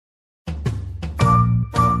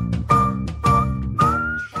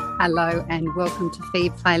Hello and welcome to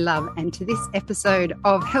Feed, Play, Love and to this episode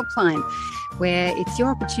of Helpline, where it's your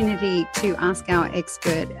opportunity to ask our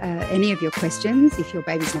expert any of your questions. If your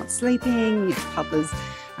baby's not sleeping, if toddlers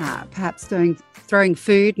perhaps throwing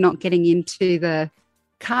food, not getting into the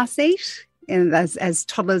car seat, and as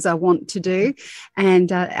toddlers are wont to do.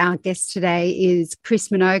 And our guest today is Chris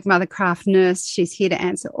Minogue, Mothercraft nurse. She's here to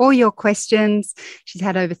answer all your questions. She's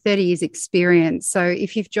had over 30 years experience. So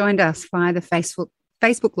if you've joined us via the Facebook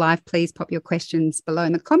Live, please pop your questions below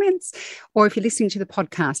in the comments. Or if you're listening to the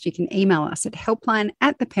podcast, you can email us at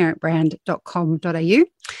helpline@theparentbrand.com.au.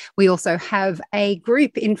 We also have a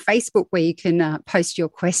group in Facebook where you can post your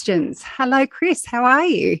questions. Hello, Chris. How are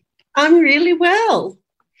you? I'm really well.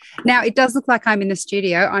 Now, it does look like I'm in the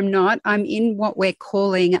studio. I'm not. I'm in what we're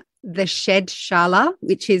calling the Shed Shala,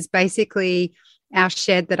 which is basically our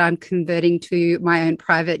shed that I'm converting to my own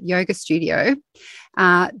private yoga studio.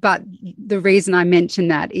 But the reason I mention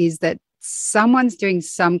that is that someone's doing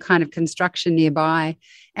some kind of construction nearby,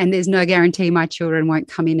 and there's no guarantee my children won't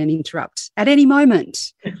come in and interrupt at any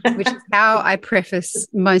moment, which is how I preface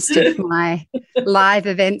most of my live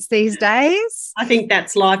events these days. I think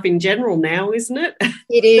that's life in general now, isn't it?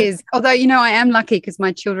 It is. Although, I am lucky because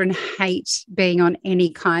my children hate being on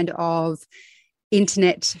any kind of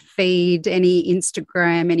internet feed, any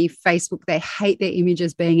Instagram, any Facebook. They hate their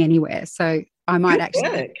images being anywhere. So I might I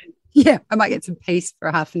might get some peace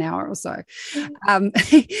for half an hour or so.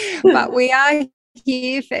 But we are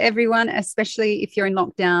here for everyone, especially if you're in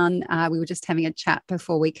lockdown. We were just having a chat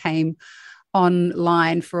before we came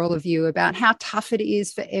online for all of you about how tough it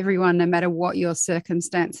is for everyone, no matter what your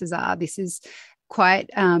circumstances are. This is quite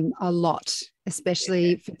a lot,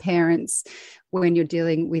 especially for parents when you're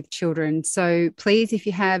dealing with children. So please, if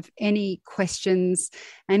you have any questions,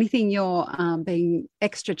 anything you're being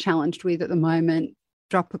extra challenged with at the moment,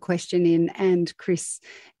 drop a question in and Chris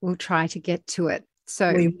will try to get to it.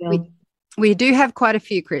 So we do have quite a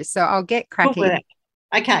few, Chris, so I'll get cracking.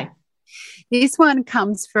 Okay. This one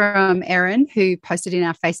comes from Erin, who posted in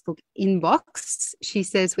our Facebook inbox. She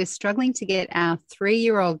says, we're struggling to get our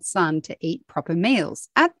 3-year-old son to eat proper meals.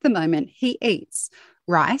 At the moment, he eats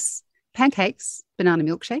rice, pancakes, banana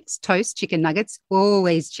milkshakes, toast, chicken nuggets,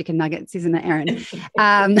 always chicken nuggets, isn't it, Erin?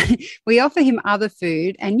 We offer him other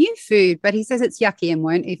food and new food, but he says it's yucky and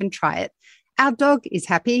won't even try it. Our dog is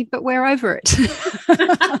happy, but we're over it.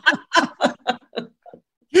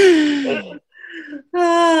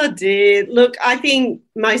 Oh, dear. Look, I think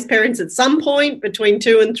most parents at some point between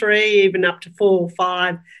 2 and 3, even up to 4 or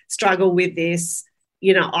 5, struggle with this,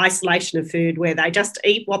 isolation of food where they just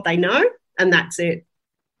eat what they know and that's it.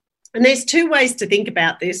 And there's 2 ways to think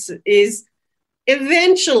about this is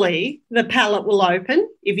eventually the palate will open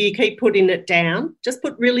if you keep putting it down. Just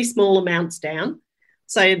put really small amounts down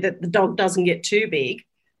so that the dog doesn't get too big.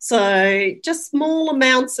 So just small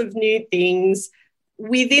amounts of new things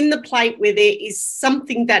within the plate where there is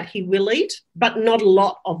something that he will eat, but not a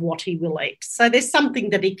lot of what he will eat. So there's something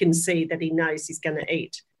that he can see that he knows he's going to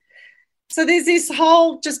eat. So there's this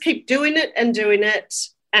whole just keep doing it, and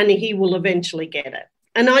he will eventually get it.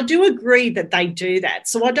 And I do agree that they do that.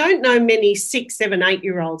 So I don't know many 6, 7,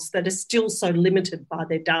 8-year-olds that are still so limited by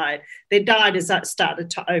their diet. Their diet has started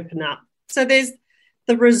to open up. So there's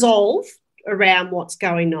the resolve around what's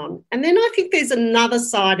going on. And then I think there's another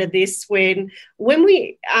side of this when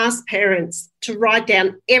we ask parents to write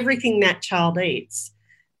down everything that child eats.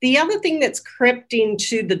 The other thing that's crept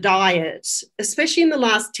into the diet, especially in the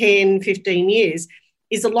last 10, 15 years,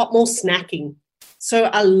 is a lot more snacking. So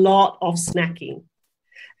a lot of snacking.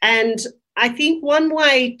 And I think one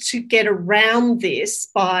way to get around this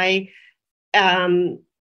by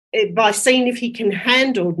seeing if he can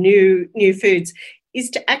handle new foods is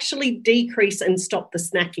to actually decrease and stop the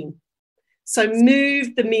snacking. So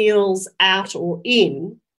move the meals out or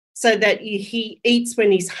in so that he eats when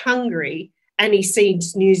he's hungry and he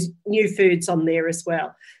sees new foods on there as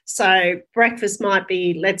well. So breakfast might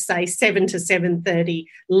be, let's say, 7 to 7:30.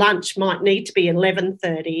 Lunch might need to be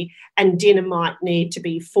 11:30 and dinner might need to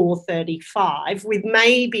be 4:35 with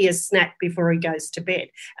maybe a snack before he goes to bed.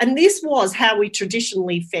 And this was how we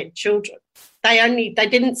traditionally fed children. They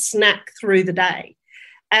didn't snack through the day.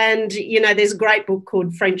 And, there's a great book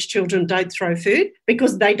called French Children Don't Throw Food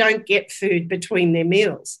because they don't get food between their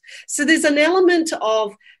meals. So there's an element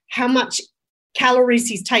of how much calories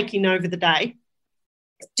he's taking over the day.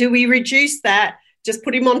 Do we reduce that? Just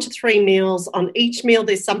put him onto 3 meals. On each meal,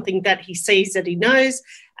 there's something that he sees that he knows,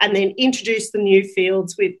 and then introduce the new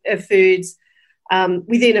foods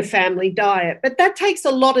within a family diet. But that takes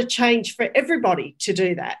a lot of change for everybody to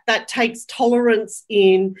do that. That takes tolerance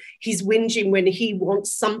in his whinging when he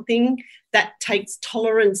wants something. That takes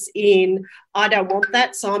tolerance in, I don't want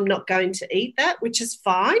that, so I'm not going to eat that, which is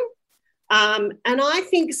fine. And I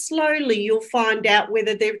think slowly you'll find out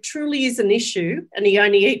whether there truly is an issue and he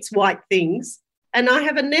only eats white things. And I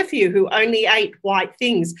have a nephew who only ate white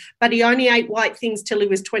things, but he only ate white things till he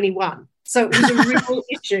was 21. So it was a real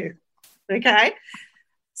issue. Okay.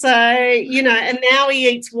 So, and now he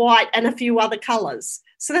eats white and a few other colours.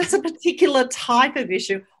 So that's a particular type of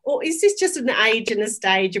issue. Or is this just an age and a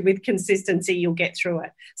stage, and with consistency you'll get through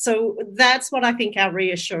it? So that's what I think our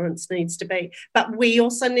reassurance needs to be. But we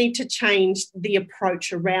also need to change the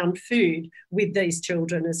approach around food with these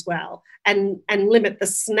children as well, and limit the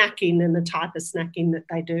snacking and the type of snacking that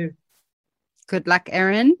they do. Good luck,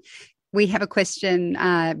 Erin. We have a question.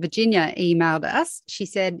 Virginia emailed us. She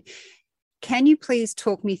said, can you please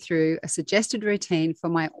talk me through a suggested routine for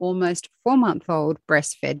my almost 4-month-old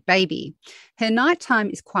breastfed baby? Her nighttime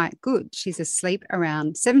is quite good. She's asleep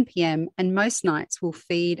around 7 p.m. and most nights will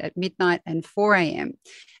feed at midnight and 4 a.m.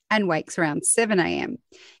 and wakes around 7 a.m.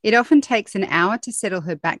 It often takes an hour to settle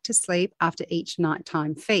her back to sleep after each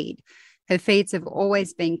nighttime feed. Her feeds have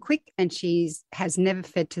always been quick and she has never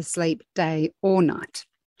fed to sleep day or night.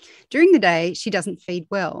 During the day, she doesn't feed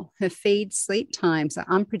well. Her feed sleep times are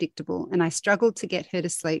unpredictable and I struggle to get her to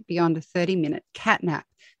sleep beyond a 30-minute cat nap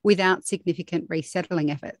without significant resettling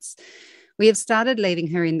efforts. We have started leaving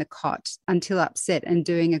her in the cot until upset and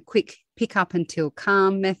doing a quick pick up until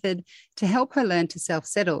calm method to help her learn to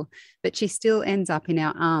self-settle, but she still ends up in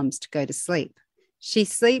our arms to go to sleep. She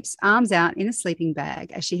sleeps arms out in a sleeping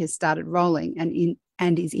bag as she has started rolling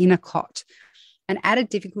and is in a cot. An added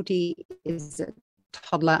difficulty is a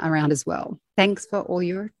toddler around as well. Thanks for all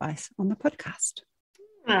your advice on the podcast.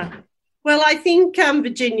 Well, I think,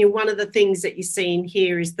 Virginia, one of the things that you're seeing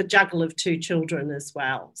here is the juggle of 2 children as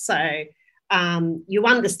well. So you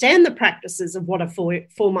understand the practices of what a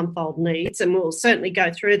 4-month-old needs, and we'll certainly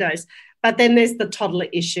go through those. But then there's the toddler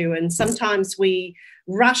issue, and sometimes we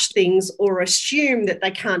rush things or assume that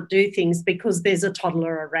they can't do things because there's a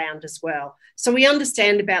toddler around as well. So we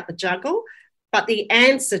understand about the juggle, but the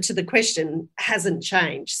answer to the question hasn't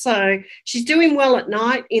changed. So she's doing well at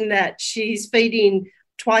night in that she's feeding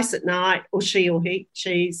twice at night, or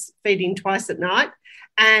she's feeding twice at night.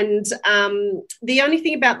 And the only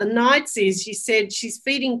thing about the nights is you said she's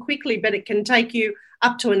feeding quickly, but it can take you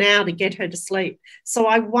up to an hour to get her to sleep. So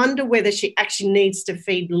I wonder whether she actually needs to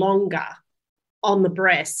feed longer on the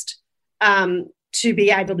breast to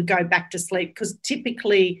be able to go back to sleep, because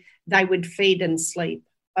typically they would feed and sleep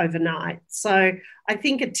overnight. So I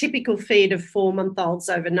think a typical feed of 4-month-olds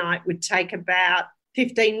overnight would take about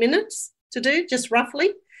 15 minutes to do, just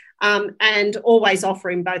roughly, and always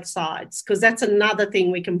offering both sides, because that's another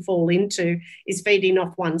thing we can fall into, is feeding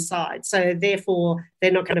off one side. So therefore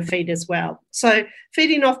they're not going to feed as well. So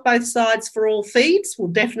feeding off both sides for all feeds will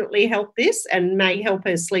definitely help this and may help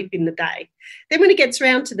her sleep in the day. Then when it gets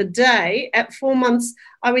around to the day, at 4 months,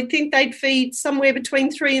 I would think they'd feed somewhere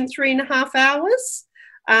between 3 and 3.5 hours.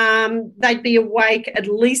 They'd be awake at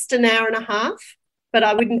least an hour and a half, but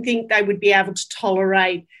I wouldn't think they would be able to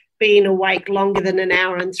tolerate being awake longer than an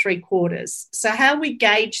hour and 3/4. So how we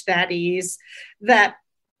gauge that is that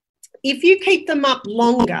if you keep them up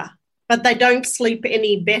longer, but they don't sleep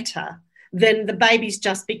any better, then the baby's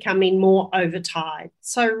just becoming more overtired.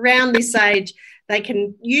 So around this age, they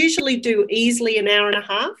can usually do easily an hour and a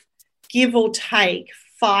half, give or take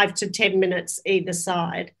 5 to 10 minutes either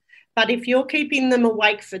side. But if you're keeping them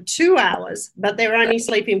awake for 2 hours, but they're only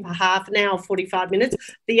sleeping for half an hour, 45 minutes,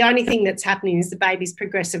 the only thing that's happening is the baby's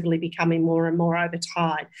progressively becoming more and more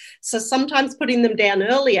overtired. So sometimes putting them down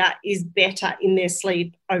earlier is better in their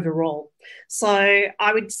sleep overall. So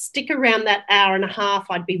I would stick around that hour and a half.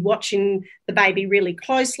 I'd be watching the baby really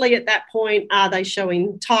closely at that point. Are they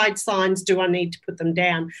showing tired signs? Do I need to put them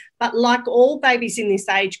down? But like all babies in this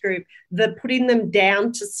age group, the putting them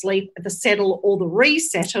down to sleep, the settle or the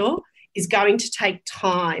resettle is going to take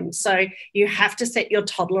time. So you have to set your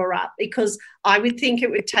toddler up, because I would think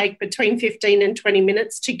it would take between 15 and 20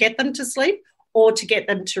 minutes to get them to sleep or to get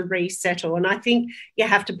them to resettle. And I think you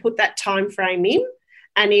have to put that time frame in.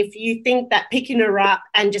 And if you think that picking her up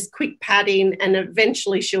and just quick patting and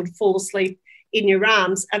eventually she'll fall asleep in your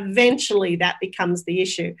arms, eventually that becomes the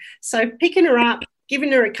issue. So picking her up,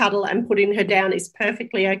 giving her a cuddle and putting her down is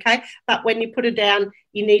perfectly okay. But when you put her down,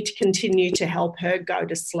 you need to continue to help her go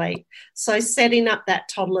to sleep. So setting up that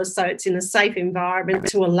toddler so it's in a safe environment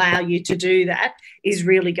to allow you to do that is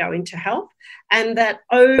really going to help. And that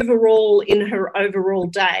overall, in her overall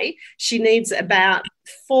day, she needs about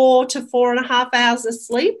 4 to 4.5 hours of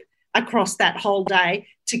sleep across that whole day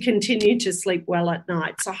to continue to sleep well at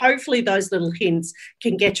night. So hopefully those little hints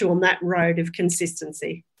can get you on that road of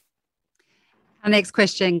consistency. Our next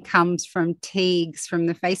question comes from Teagues from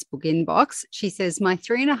the Facebook inbox. She says, my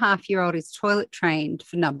 3.5-year-old is toilet trained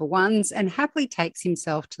for number ones and happily takes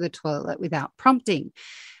himself to the toilet without prompting.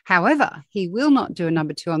 However, he will not do a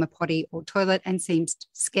number 2 on the potty or toilet and seems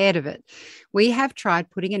scared of it. We have tried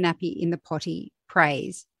putting a nappy in the potty,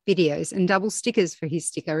 praise, videos and double stickers for his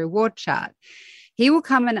sticker reward chart. He will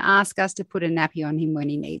come and ask us to put a nappy on him when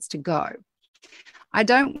he needs to go. I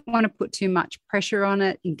don't want to put too much pressure on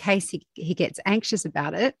it in case he gets anxious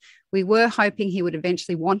about it. We were hoping he would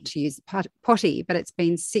eventually want to use the potty, but it's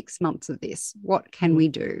been 6 months of this. What can we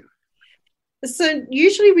do? So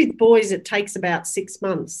usually with boys, it takes about 6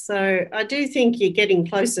 months. So I do think you're getting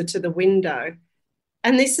closer to the window.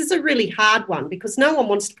 And this is a really hard one because no one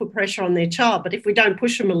wants to put pressure on their child. But if we don't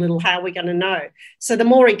push him a little, how are we going to know? So the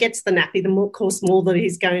more he gets the nappy, the more, of course, more that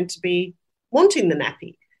he's going to be wanting the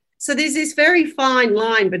nappy. So there's this very fine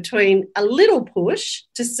line between a little push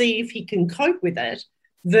to see if he can cope with it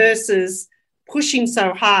versus pushing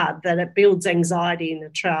so hard that it builds anxiety in a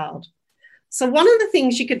child. So one of the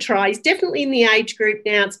things you could try is definitely in the age group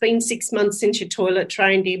now, it's been 6 months since you toilet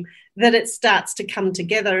trained him, that it starts to come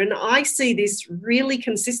together. And I see this really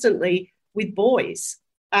consistently with boys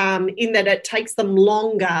in that it takes them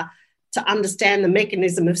longer to understand the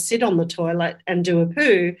mechanism of sit on the toilet and do a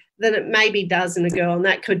poo than it maybe does in a girl. And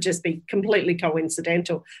that could just be completely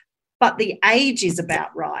coincidental. But the age is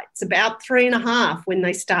about right. It's about 3.5 when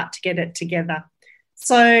they start to get it together.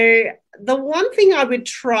 So the one thing I would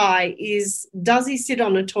try is, does he sit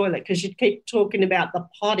on a toilet? Because you keep talking about the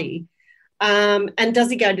potty. And does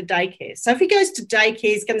he go to daycare? So if he goes to daycare,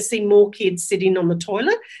 he's going to see more kids sitting on the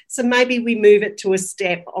toilet. So maybe we move it to a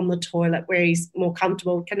step on the toilet where he's more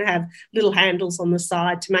comfortable, can have little handles on the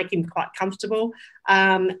side to make him quite comfortable,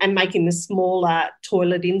 and making the smaller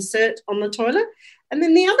toilet insert on the toilet. And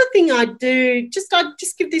then the other thing I'd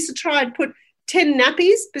just give this a try. I'd put 10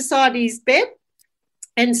 nappies beside his bed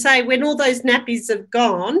and say, when all those nappies have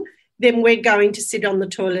gone, then we're going to sit on the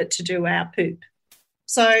toilet to do our poop.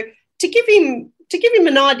 So to give him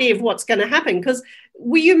an idea of what's going to happen, because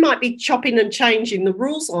you might be chopping and changing the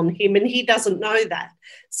rules on him and he doesn't know that.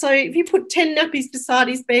 So if you put 10 nappies beside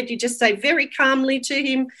his bed, you just say very calmly to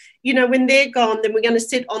him, when they're gone, then we're going to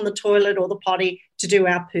sit on the toilet or the potty to do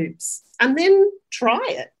our poops, and then try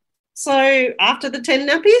it. So after the 10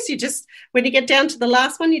 nappies, when you get down to the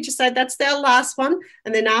last one, you just say, that's our last one.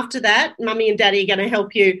 And then after that, mummy and daddy are going to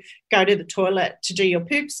help you go to the toilet to do your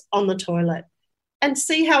poops on the toilet. And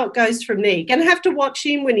see how it goes from there. You're going to have to watch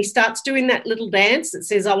him when he starts doing that little dance that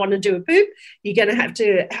says, I want to do a poop. You're going to have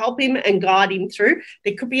to help him and guide him through.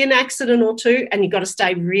 There could be an accident or two, and you've got to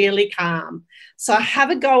stay really calm. So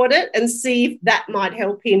have a go at it and see if that might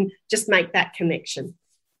help him just make that connection.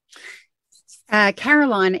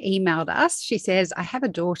 Caroline emailed us. She says, I have a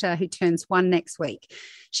daughter who turns 1 next week.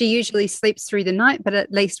 She usually sleeps through the night, but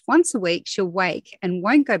at least once a week she'll wake and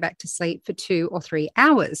won't go back to sleep for 2 or 3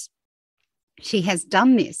 hours. She has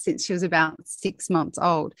done this since she was about 6 months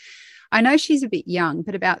old. I know she's a bit young,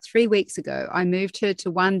 but about 3 weeks ago, I moved her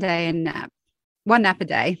to one nap a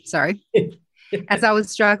day, as I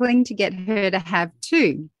was struggling to get her to have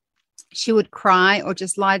 2. She would cry or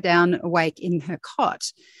just lie down awake in her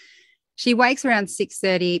cot. She wakes around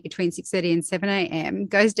between 6:30 and 7 a.m.,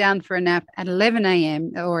 goes down for a nap at 11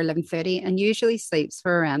 a.m. or 11:30, and usually sleeps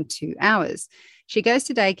for around 2 hours. She goes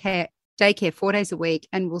to daycare 4 days a week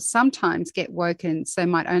and will sometimes get woken, so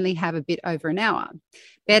might only have a bit over an hour.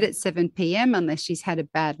 Bed at 7 p.m. unless she's had a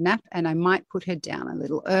bad nap, and I might put her down a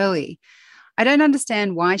little early. I don't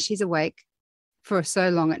understand why she's awake for so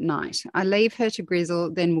long at night. I leave her to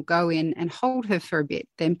grizzle, then we'll go in and hold her for a bit,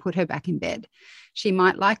 then put her back in bed. She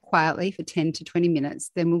might lie quietly for 10 to 20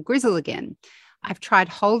 minutes, then we'll grizzle again. I've tried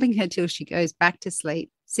holding her till she goes back to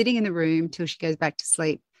sleep, sitting in the room till she goes back to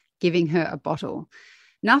sleep, giving her a bottle.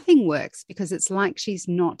 Nothing works because it's like she's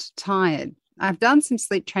not tired. I've done some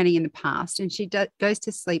sleep training in the past, and she goes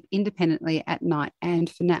to sleep independently at night and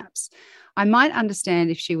for naps. I might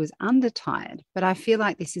understand if she was undertired, but I feel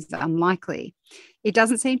like this is unlikely. It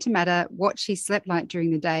doesn't seem to matter what she slept like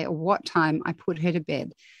during the day or what time I put her to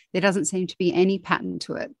bed. There doesn't seem to be any pattern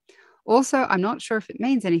to it. Also, I'm not sure if it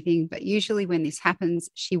means anything, but usually when this happens,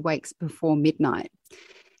 she wakes before midnight.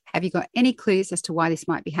 Have you got any clues as to why this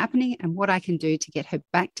might be happening and what I can do to get her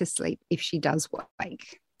back to sleep if she does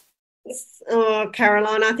wake? Oh,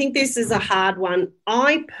 Caroline, I think this is a hard one.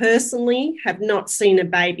 I personally have not seen a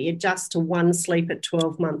baby adjust to one sleep at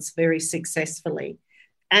 12 months very successfully.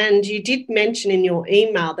 And you did mention in your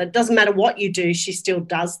email that it doesn't matter what you do, she still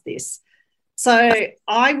does this. So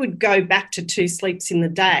I would go back to 2 sleeps in the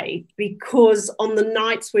day, because on the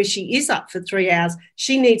nights where she is up for 3 hours,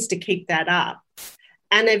 she needs to keep that up.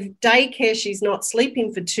 And if daycare she's not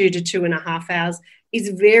sleeping for 2 to 2.5 hours, is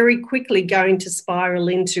very quickly going to spiral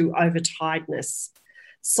into overtiredness.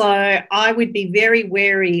 So I would be very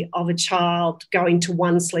wary of a child going to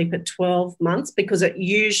one sleep at 12 months, because it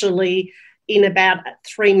usually, in about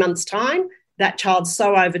 3 months' time, that child's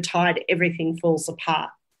so overtired, everything falls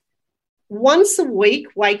apart. Once a week,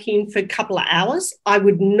 waking for a couple of hours, I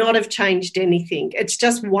would not have changed anything. It's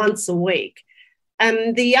just once a week.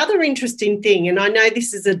 And the other interesting thing, and I know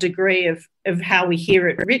this is a degree of how we hear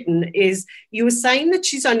it written, is you were saying that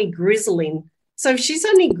she's only grizzling. So if she's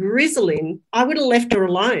only grizzling, I would have left her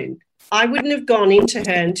alone. I wouldn't have gone into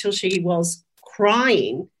her until she was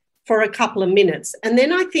crying for a couple of minutes. And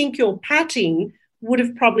then I think your patting would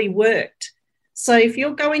have probably worked. So if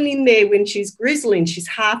you're going in there when she's grizzling, she's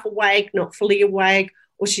half awake, not fully awake,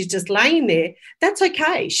 or she's just laying there, that's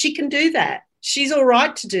okay. She can do that. She's all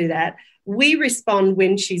right to do that. We respond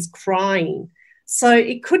when she's crying. So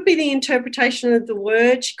it could be the interpretation of the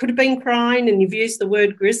word. She could have been crying and you've used the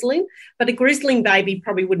word grizzling, but a grizzling baby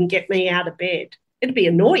probably wouldn't get me out of bed. It'd be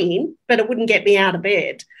annoying, but it wouldn't get me out of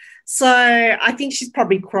bed. So I think she's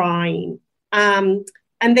probably crying. And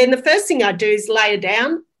then the first thing I do is lay her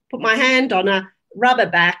down, put my hand on her, rub her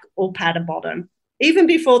back or pat her bottom, even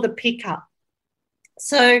before the pickup.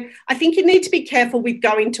 So I think you need to be careful with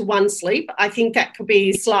going to one sleep. I think that could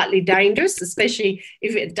be slightly dangerous, especially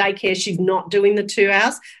if at daycare she's not doing the 2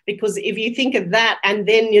 hours, because if you think of that and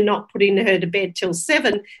then you're not putting her to bed till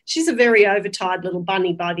 7, she's a very overtired little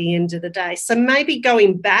bunny by the end of the day. So maybe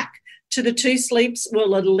going back to the 2 sleeps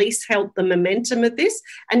will at least help the momentum of this.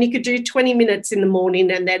 And you could do 20 minutes in the morning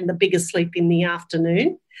and then the bigger sleep in the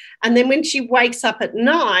afternoon. And then when she wakes up at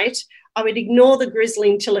night, I would ignore the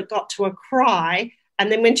grizzling till it got to a cry.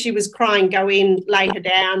 And then when she was crying, go in, lay her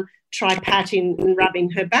down, try patting and rubbing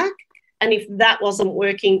her back. And if that wasn't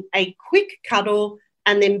working, a quick cuddle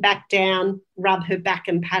and then back down, rub her back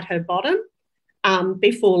and pat her bottom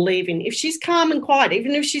before leaving. If she's calm and quiet,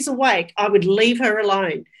 even if she's awake, I would leave her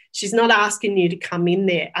alone. She's not asking you to come in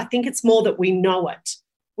there. I think it's more that we know it.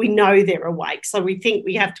 We know they're awake, so we think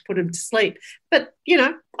we have to put them to sleep. But, you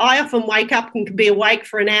know, I often wake up and can be awake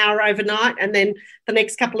for an hour overnight, and then the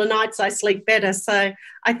next couple of nights I sleep better. So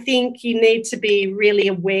I think you need to be really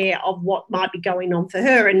aware of what might be going on for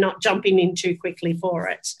her and not jumping in too quickly for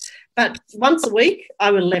it. But once a week, I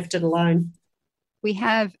would have left it alone. We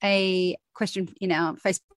have a question in our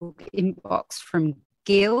Facebook inbox from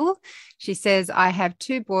Gil. She says, I have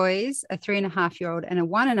 2 boys, a 3.5-year-old and a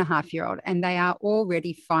 1.5-year-old, and they are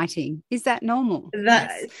already fighting. Is that normal?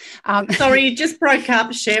 Sorry, you just broke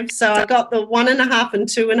up, Chef. So I got the 1.5 and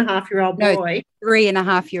 2.5-year-old boy.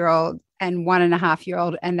 3.5-year-old and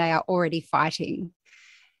 1.5-year-old, and they are already fighting.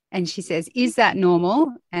 And she says, is that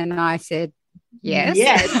normal? And I said, yes.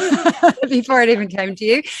 Before it even came to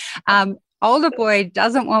you. Older boy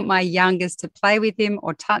doesn't want my youngest to play with him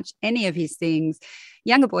or touch any of his things.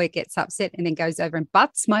 Younger boy gets upset and then goes over and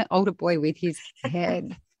butts my older boy with his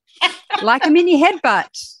head. Like a mini headbutt.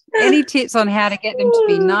 Any tips on how to get them to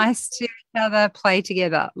be nice to each other, play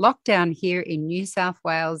together? Lockdown here in New South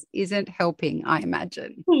Wales isn't helping, I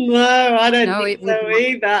imagine. No, I don't think so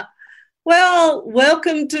either. Well,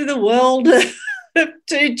 welcome to the world of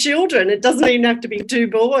 2 children. It doesn't even have to be 2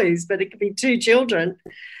 boys, but it could be 2 children.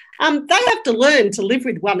 They have to learn to live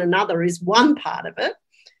with one another is one part of it.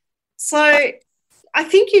 So I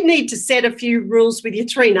think you need to set a few rules with your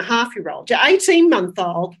 3.5-year-old. Your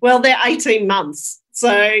 18-month-old, well, they're 18 months.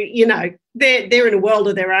 So, you know, they're in a world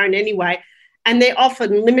of their own anyway, and they're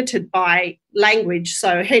often limited by language,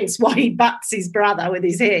 so hence why he butts his brother with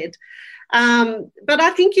his head. But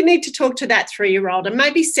I think you need to talk to that 3-year-old and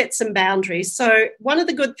maybe set some boundaries. So one of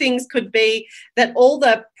the good things could be that all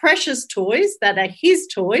the precious toys that are his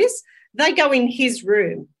toys, they go in his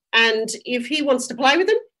room. And if he wants to play with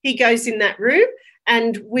them, he goes in that room,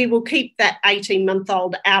 and we will keep that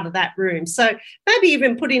 18-month-old out of that room. So maybe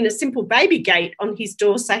even put in a simple baby gate on his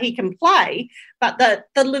door so he can play, but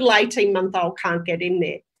the little 18-month-old can't get in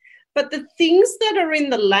there. But the things that are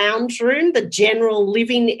in the lounge room, the general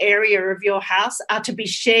living area of your house, are to be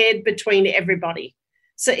shared between everybody.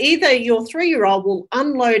 So either your 3-year-old will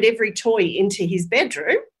unload every toy into his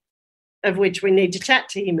bedroom, of which we need to chat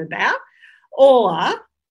to him about, or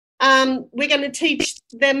we're going to teach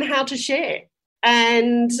them how to share.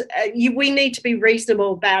 And we need to be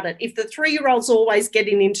reasonable about it. If the 3-year-old's always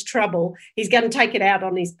getting into trouble, he's going to take it out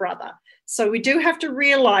on his brother. So we do have to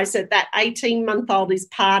realise that 18-month-old is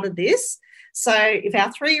part of this. So if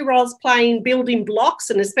our 3-year-old's playing building blocks,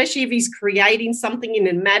 and especially if he's creating something in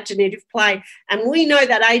imaginative play, and we know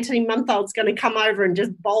that 18-month-old's going to come over and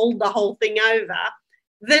just bowl the whole thing over,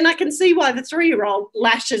 then I can see why the 3-year-old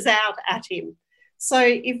lashes out at him. So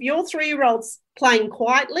if your 3-year-old's playing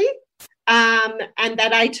quietly and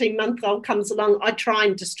that 18-month-old comes along, I try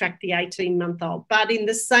and distract the 18-month-old. But in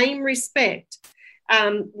the same respect,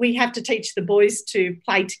 we have to teach the boys to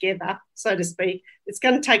play together, so to speak. It's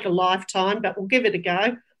going to take a lifetime, but we'll give it a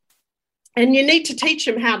go. And you need to teach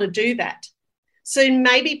them how to do that. So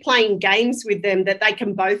maybe playing games with them that they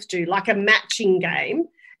can both do, like a matching game,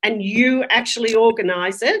 and you actually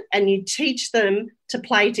organise it and you teach them to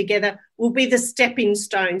play together, will be the stepping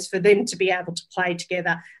stones for them to be able to play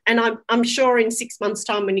together. And I'm sure in 6 months'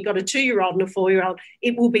 time, when you've got a 2-year-old and a 4-year-old,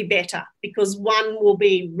 it will be better, because one will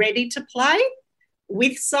be ready to play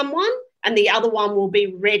with someone and the other one will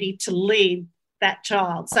be ready to lead that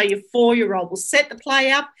child. So your 4-year-old will set the play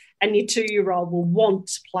up and your 2-year-old will want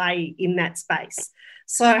to play in that space.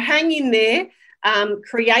 So hang in there,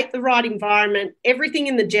 create the right environment. Everything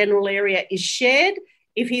in the general area is shared.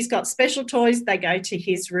 If he's got special toys, they go to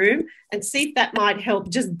his room, and see if that might help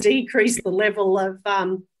just decrease the level of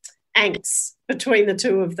angst between the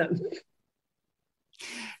two of them.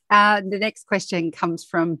 The next question comes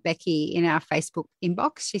from Becky in our Facebook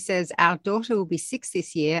inbox. She says, our daughter will be 6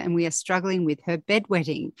 this year and we are struggling with her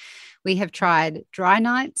bedwetting. We have tried dry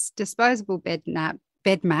nights, disposable bed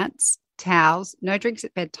mats, towels, no drinks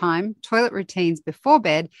at bedtime, toilet routines before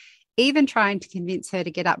bed, even trying to convince her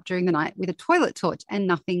to get up during the night with a toilet torch, and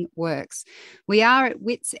nothing works. We are at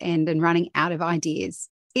wit's end and running out of ideas.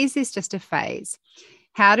 Is this just a phase?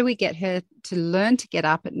 How do we get her to learn to get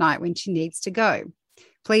up at night when she needs to go?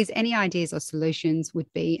 Please, any ideas or solutions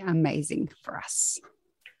would be amazing for us.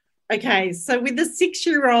 Okay, so with the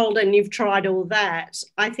 6-year-old and you've tried all that,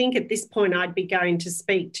 I think at this point I'd be going to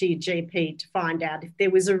speak to your GP to find out if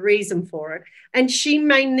there was a reason for it. And she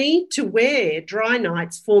may need to wear dry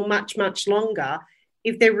nights for much, much longer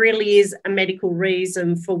if there really is a medical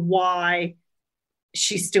reason for why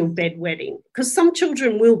she's still bedwetting. Because some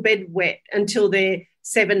children will bedwet until they're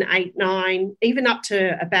 7, 8, 9, even up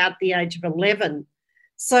to about the age of 11.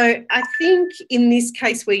 So I think in this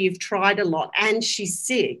case where you've tried a lot and she's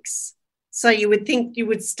 6, so you would think you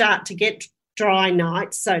would start to get dry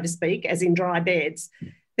nights, so to speak, as in dry beds,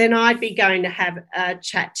 then I'd be going to have a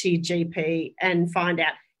chat to your GP and find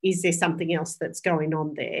out, is there something else that's going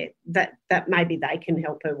on there that maybe they can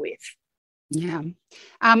help her with. Yeah.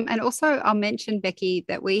 And also I'll mention, Becky,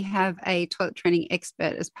 that we have a toilet training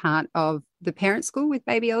expert as part of the Parent School with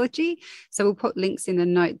Babyology. So we'll put links in the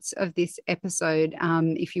notes of this episode.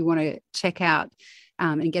 If you want to check out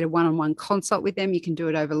and get a one-on-one consult with them, you can do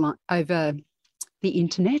it over the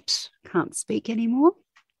internet. Can't speak anymore.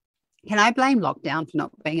 Can I blame lockdown for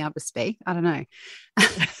not being able to speak? I don't know.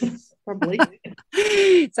 Probably.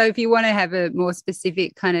 So if you want to have a more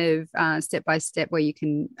specific kind of step-by-step where you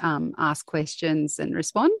can ask questions and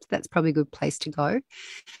respond, that's probably a good place to go.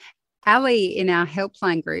 Ali in our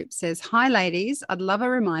helpline group says, hi ladies, I'd love a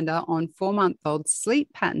reminder on 4-month-old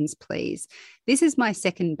sleep patterns, please. This is my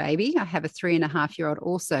second baby. I have a 3.5-year-old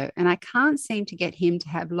also, and I can't seem to get him to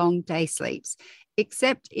have long day sleeps,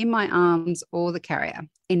 except in my arms or the carrier.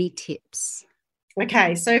 Any tips?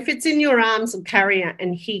 Okay, so if it's in your arms or carrier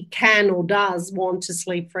and he can or does want to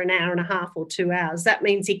sleep for an hour and a half or 2 hours, that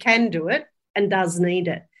means he can do it and does need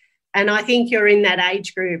it. And I think you're in that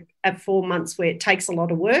age group at 4 months where it takes a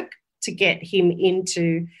lot of work to get him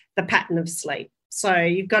into the pattern of sleep. So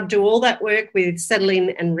you've got to do all that work with settling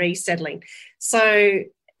and resettling. So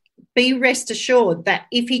be rest assured that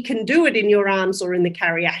if he can do it in your arms or in the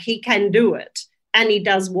carrier, he can do it and he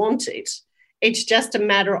does want it. It's just a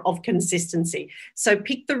matter of consistency. So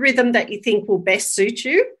pick the rhythm that you think will best suit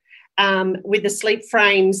you with the sleep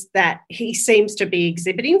frames that he seems to be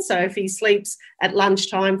exhibiting. So if he sleeps at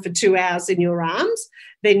lunchtime for 2 hours in your arms,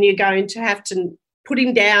 then you're going to have to put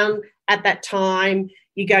him down at that time.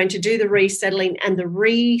 You're going to do the resettling and the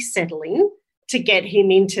resettling to get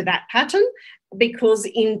him into that pattern, because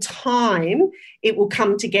in time it will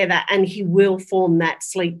come together and he will form that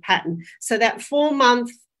sleep pattern. So that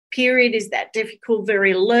 4-month period is that difficult,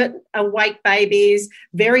 very alert, awake babies,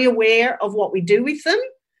 very aware of what we do with them.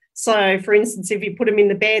 So, for instance, if you put them in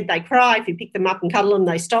the bed, they cry. If you pick them up and cuddle them,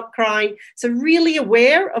 they stop crying. So really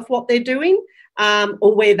aware of what they're doing,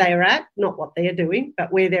 or where they're at, not what they're doing,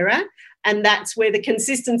 but where they're at. And that's where the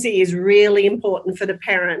consistency is really important for the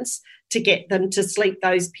parents to get them to sleep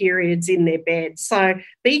those periods in their bed. So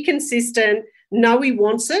be consistent, know he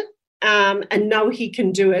wants it, and know he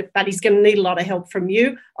can do it, but he's going to need a lot of help from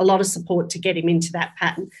you, a lot of support to get him into that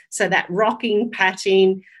pattern. So that rocking,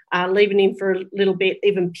 patting, leaving him for a little bit,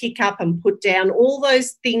 even pick up and put down, all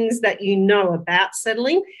those things that you know about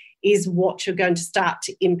settling is what you're going to start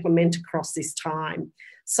to implement across this time.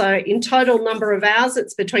 So in total number of hours,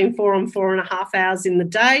 it's between 4 and 4.5 hours in the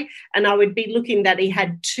day. And I would be looking that he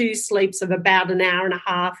had 2 sleeps of about 1.5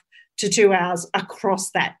 hours to 2 hours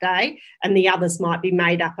across that day. And the others might be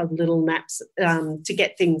made up of little naps to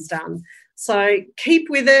get things done. So keep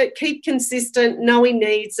with it, keep consistent, know he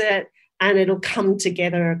needs it, and it'll come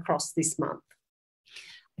together across this month.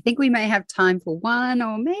 I think we may have time for 1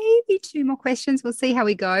 or maybe 2 more questions. We'll see how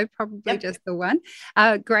we go, probably just the one.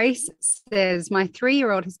 Grace says, my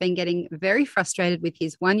 3-year-old has been getting very frustrated with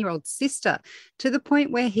his 1-year-old sister to the point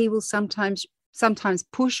where he will sometimes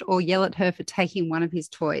push or yell at her for taking one of his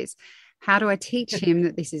toys. How do I teach him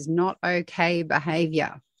that this is not okay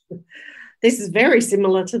behaviour? This is very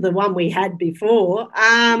similar to the one we had before.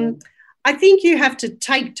 I think you have to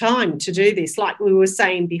take time to do this, like we were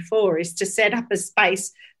saying before, is to set up a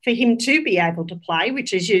space for him to be able to play,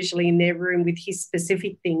 which is usually in their room with his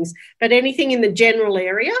specific things. But anything in the general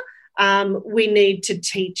area, we need to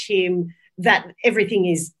teach him that everything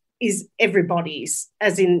is everybody's,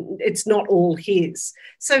 as in it's not all his.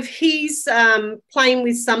 So if he's playing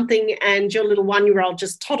with something and your little 1-year-old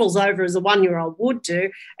just toddles over as a 1-year-old would do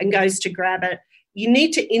and goes to grab it, you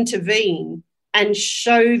need to intervene and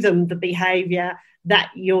show them the behaviour that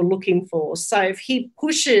you're looking for. So if he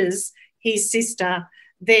pushes his sister,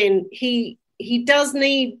 then he does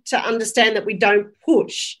need to understand that we don't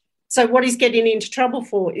push. So what he's getting into trouble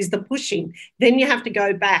for is the pushing. Then you have to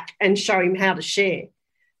go back and show him how to share.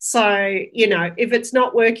 So, you know, if it's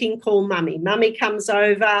not working, call mummy. Mummy comes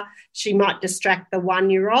over, she might distract the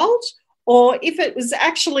 1-year-old. Or if it was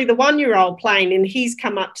actually the 1-year-old playing and he's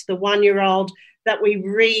come up to the 1-year-old, that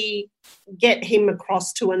we get him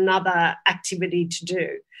across to another activity to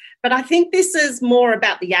do. But I think this is more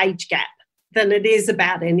about the age gap than it is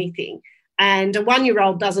about anything. And a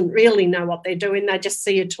 1-year-old doesn't really know what they're doing. They just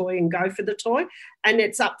see a toy and go for the toy. And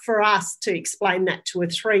it's up for us to explain that to a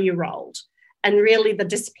 3-year-old. And really the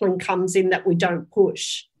discipline comes in that we don't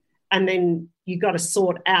push. And then you got to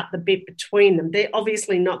sort out the bit between them. They're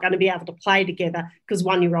obviously not going to be able to play together because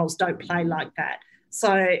 1-year-olds don't play like that. So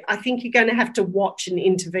I think you're going to have to watch and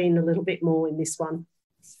intervene a little bit more in this one.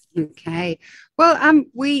 Okay. Well,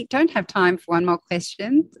 we don't have time for 1 more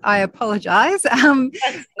question. I apologise.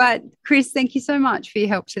 But Chris, thank you so much for your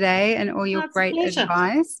help today and all your great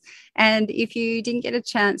advice. And if you didn't get a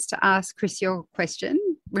chance to ask Chris your question,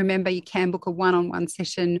 remember you can book a one-on-one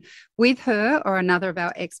session with her or another of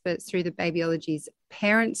our experts through the Babyology's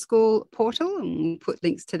Parent School portal. And we'll put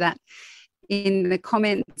links to that in the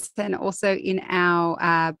comments and also in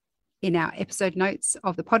our episode notes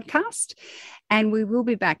of the podcast. And we will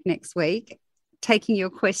be back next week taking your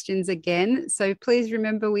questions again. So please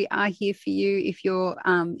remember we are here for you if you're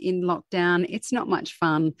in lockdown. It's not much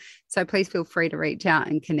fun. So please feel free to reach out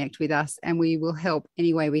and connect with us and we will help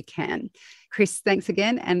any way we can. Chris, thanks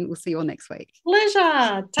again and we'll see you all next week.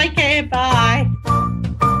 Pleasure. Take care. Bye.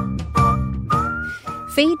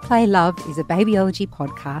 Feed, Play, Love is a Babyology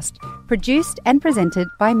podcast produced and presented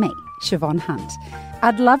by me, Siobhan Hunt.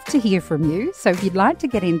 I'd love to hear from you, so if you'd like to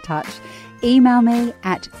get in touch, email me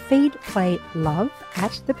at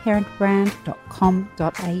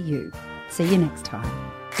feedplaylove@theparentbrand.com.au. See you next time.